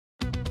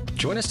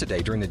Join us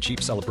today during the Jeep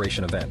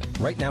Celebration event.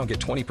 Right now, get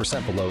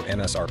 20% below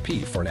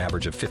MSRP for an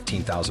average of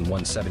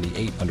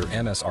 $15,178 under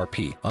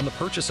MSRP on the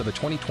purchase of a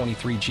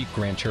 2023 Jeep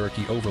Grand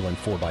Cherokee Overland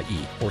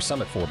 4xE or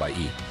Summit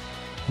 4xE.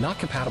 Not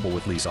compatible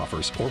with lease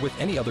offers or with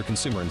any other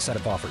consumer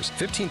incentive offers.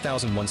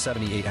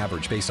 $15,178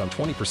 average based on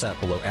 20%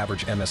 below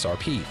average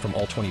MSRP from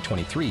all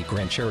 2023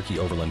 Grand Cherokee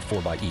Overland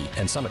 4xE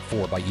and Summit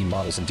 4xE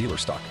models in dealer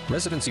stock.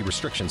 Residency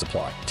restrictions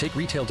apply. Take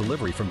retail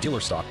delivery from dealer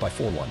stock by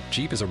 4/1.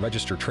 Jeep is a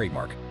registered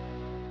trademark.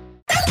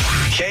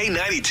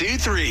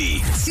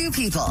 K92-3. Two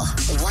people,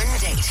 one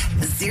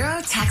date,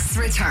 zero texts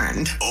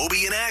returned.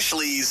 Obie and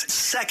Ashley's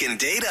second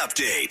date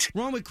update.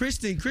 We're on with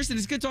Kristen. Kristen,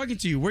 it's good talking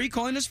to you. Where are you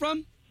calling us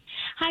from?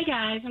 Hi,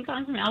 guys. I'm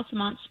calling from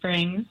Altamont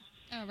Springs.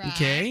 All right.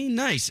 Okay,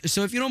 nice.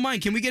 So if you don't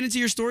mind, can we get into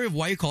your story of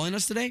why you're calling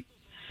us today?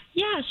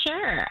 Yeah,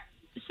 sure.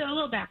 So a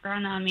little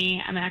background on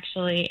me. I'm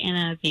actually in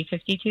a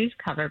B-52s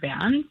cover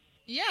band.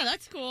 Yeah,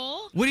 that's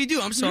cool. What do you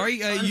do? I'm sorry.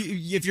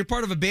 If you're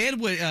part of a band,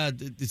 what,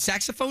 the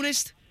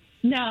saxophonist?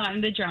 No, I'm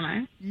the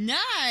drummer.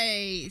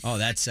 Nice. Oh,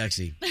 that's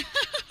sexy.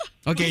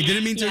 Okay,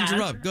 didn't mean to Yeah.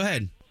 interrupt. Go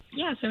ahead.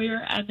 Yeah, so we were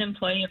at an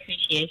employee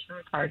appreciation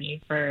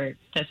party for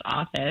this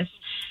office,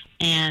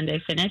 and I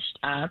finished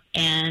up,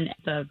 and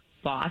the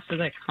boss of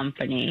the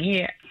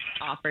company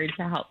offered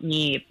to help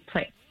me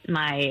put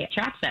my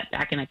trap set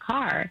back in a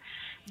car.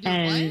 Your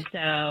and what?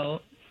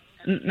 so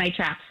my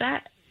trap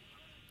set,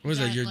 What is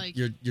that?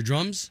 Yeah, Your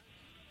drums?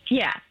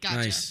 yeah. Gotcha.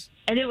 Nice.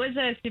 And it was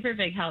a super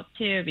big help,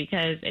 too,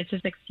 because it's a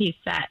 6-piece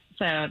set,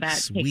 so that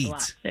takes Sweet. a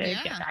lot to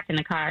Yeah. get back in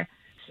the car.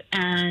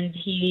 And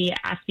he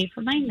asked me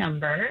for my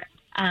number.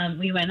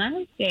 We went on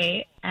a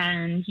date,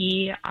 and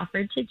he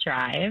offered to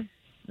drive.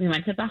 We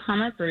went to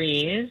Bahama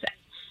Breeze,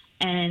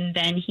 and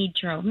then he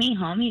drove me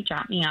home. He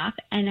dropped me off,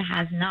 and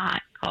has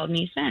not called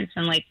me since,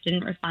 and,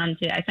 didn't respond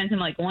to. I sent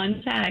him,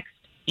 one text.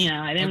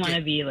 I didn't want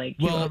to be,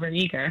 too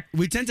overeager.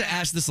 We tend to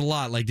ask this a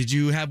lot. Did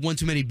you have one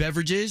too many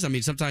beverages? I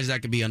mean, sometimes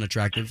that could be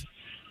unattractive.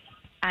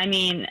 I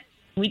mean,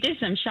 we did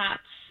some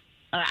shots.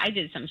 I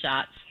did some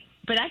shots,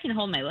 but I can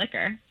hold my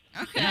liquor.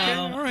 Okay. Okay,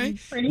 all right.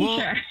 Pretty well,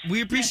 sure. we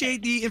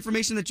appreciate the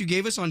information that you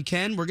gave us on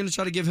Ken. We're going to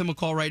try to give him a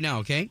call right now,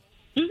 okay?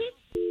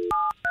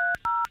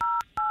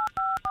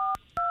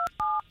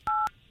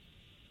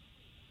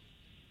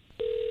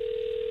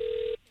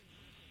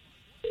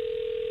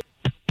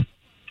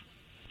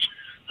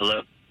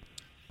 Hello?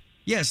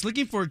 Yes,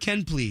 looking for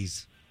Ken,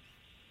 please.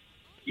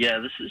 Yeah,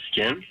 this is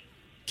Ken.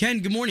 Ken,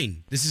 good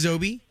morning. This is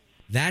Obi.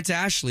 That's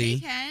Ashley.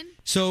 Hey, Ken.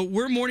 So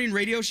we're morning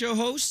radio show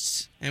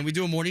hosts, and we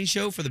do a morning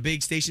show for the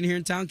big station here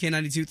in town,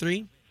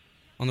 K92.3,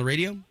 on the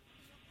radio.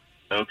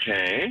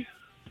 Okay.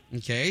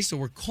 Okay, so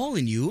we're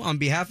calling you on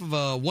behalf of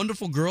a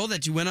wonderful girl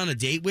that you went on a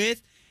date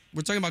with.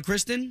 We're talking about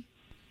Kristen.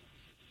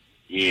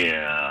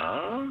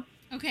 Yeah.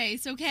 Okay,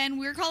 so Ken,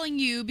 we're calling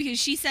you because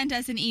she sent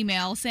us an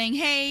email saying,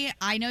 hey,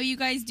 I know you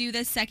guys do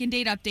this second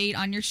date update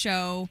on your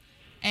show.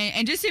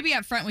 And just to be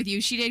upfront with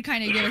you, she did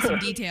kind of give us some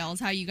details,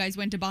 how you guys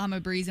went to Bahama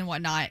Breeze and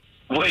whatnot.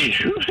 Wait,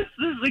 who is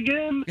this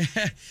again?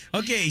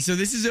 Okay, so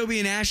this is Obi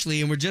and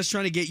Ashley, and we're just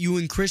trying to get you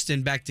and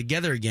Kristen back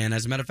together again.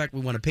 As a matter of fact, we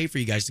want to pay for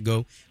you guys to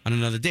go on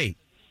another date.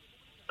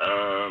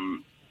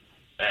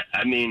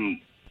 I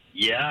mean,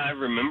 yeah, I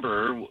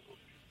remember.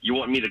 You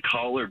want me to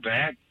call her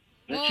back?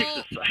 That Well,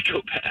 chick's a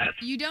psychopath.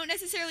 You don't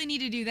necessarily need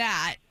to do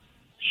that.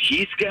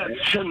 She's got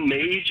some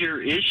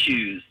major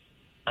issues.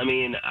 I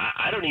mean,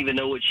 I don't even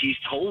know what she's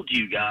told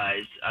you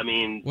guys. I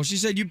mean, Well, she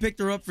said you picked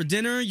her up for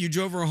dinner. You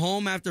drove her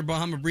home after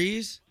Bahama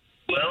Breeze.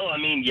 well, I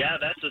mean, yeah,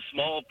 that's a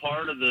small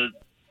part of the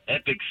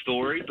epic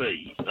story,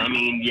 but, I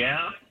mean,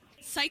 yeah.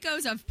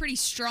 Psycho's a pretty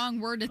strong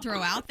word to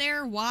throw out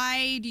there.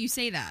 Why do you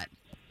say that?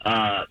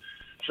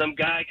 Some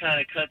guy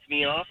kind of cuts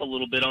me off a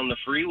little bit on the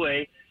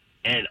freeway,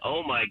 and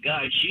oh my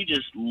God, she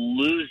just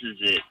loses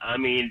it. I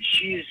mean,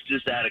 she's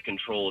just out of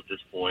control at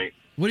this point.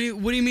 What do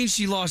you mean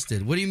she lost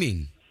it? What do you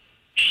mean?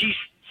 She's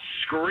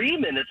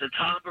screaming at the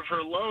top of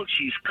her lungs.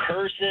 She's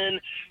cursing.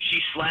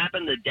 She's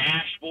slapping the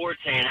dashboard,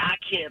 saying, "I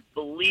can't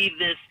believe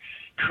this,"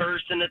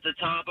 cursing at the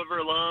top of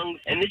her lungs.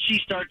 And then she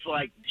starts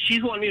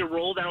she's wanting me to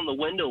roll down the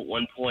window at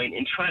one point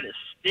and try to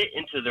spit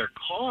into their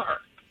car.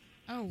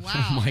 Oh, wow.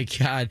 Oh my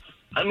God.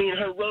 I mean,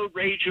 her road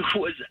rage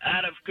was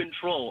out of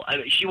control. I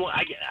mean,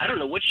 I don't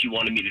know what she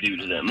wanted me to do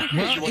to them. She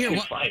wanted me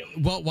to fight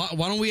them. Well, why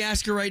don't we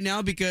ask her right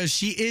now, because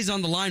she is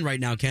on the line right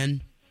now,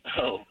 Ken.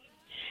 Oh,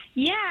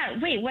 Yeah,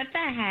 wait, what the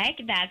heck?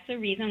 That's the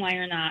reason why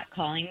you're not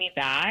calling me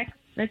back?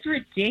 That's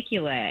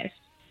ridiculous.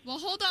 Well,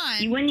 hold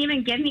on. You wouldn't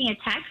even give me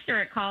a text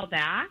or a call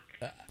back?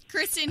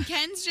 Kristen,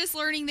 Ken's just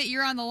learning that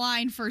you're on the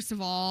line, first of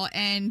all.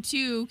 And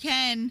two,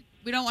 Ken,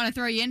 we don't want to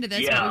throw you into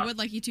this, but we would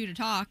like you two to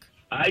talk.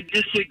 I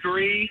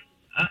disagree.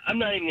 I'm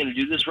not even going to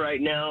do this right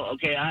now,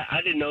 okay?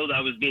 I didn't know that I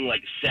was being,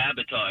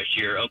 sabotaged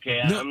here, okay?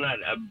 No. I'm not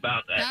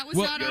about that. That was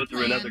Well, not Go our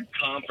through plan. another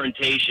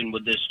confrontation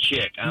with this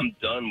chick. I'm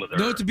done with her.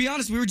 No, to be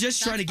honest, we were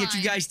just trying to That's get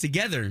you fine. guys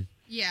together.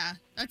 Yeah,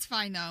 that's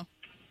fine, though.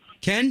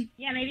 Ken?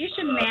 Yeah, maybe you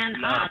should man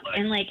not up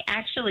and,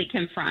 actually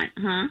confront,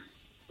 huh?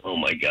 Oh,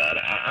 my God.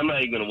 I'm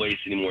not even going to waste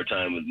any more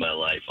time with my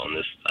life on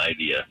this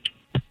idea.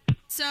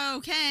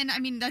 So, Ken, I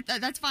mean,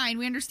 that's fine.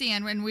 We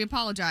understand and we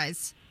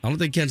apologize. I don't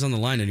think Ken's on the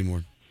line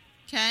anymore.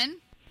 Ken?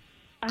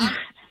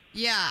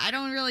 Yeah, I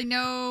don't really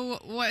know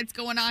what's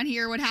going on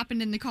here, what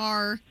happened in the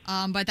car,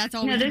 but that's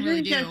all we can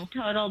really do. This is just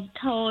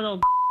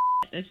total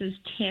This is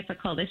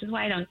typical. This is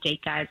why I don't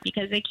date guys,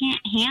 because they can't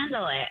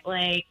handle it.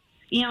 Like,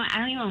 you know, I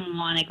don't even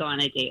want to go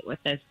on a date with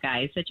this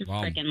guy. He's such a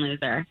freaking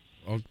loser.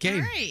 Okay.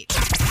 All right.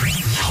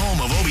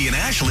 Home of Obie and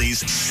Ashley's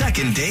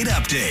second date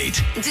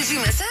update. Did you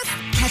miss it?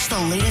 Catch the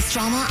latest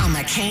drama on the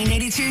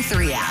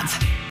K82-3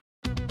 app.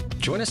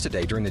 Join us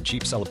today during the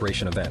Jeep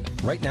Celebration event.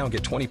 Right now,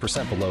 get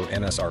 20% below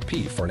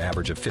MSRP for an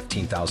average of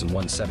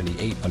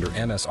 $15,178 under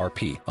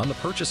MSRP on the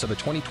purchase of a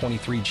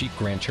 2023 Jeep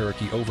Grand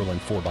Cherokee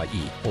Overland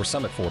 4xE or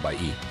Summit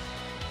 4xE.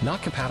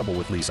 Not compatible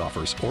with lease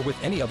offers or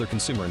with any other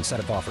consumer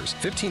incentive offers.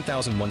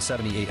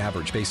 $15,178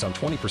 average based on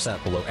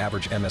 20% below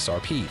average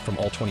MSRP from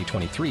all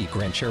 2023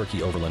 Grand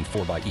Cherokee Overland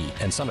 4xE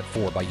and Summit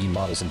 4xE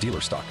models in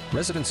dealer stock.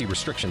 Residency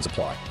restrictions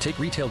apply. Take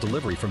retail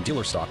delivery from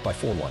dealer stock by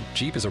 4/1.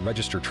 Jeep is a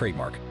registered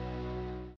trademark.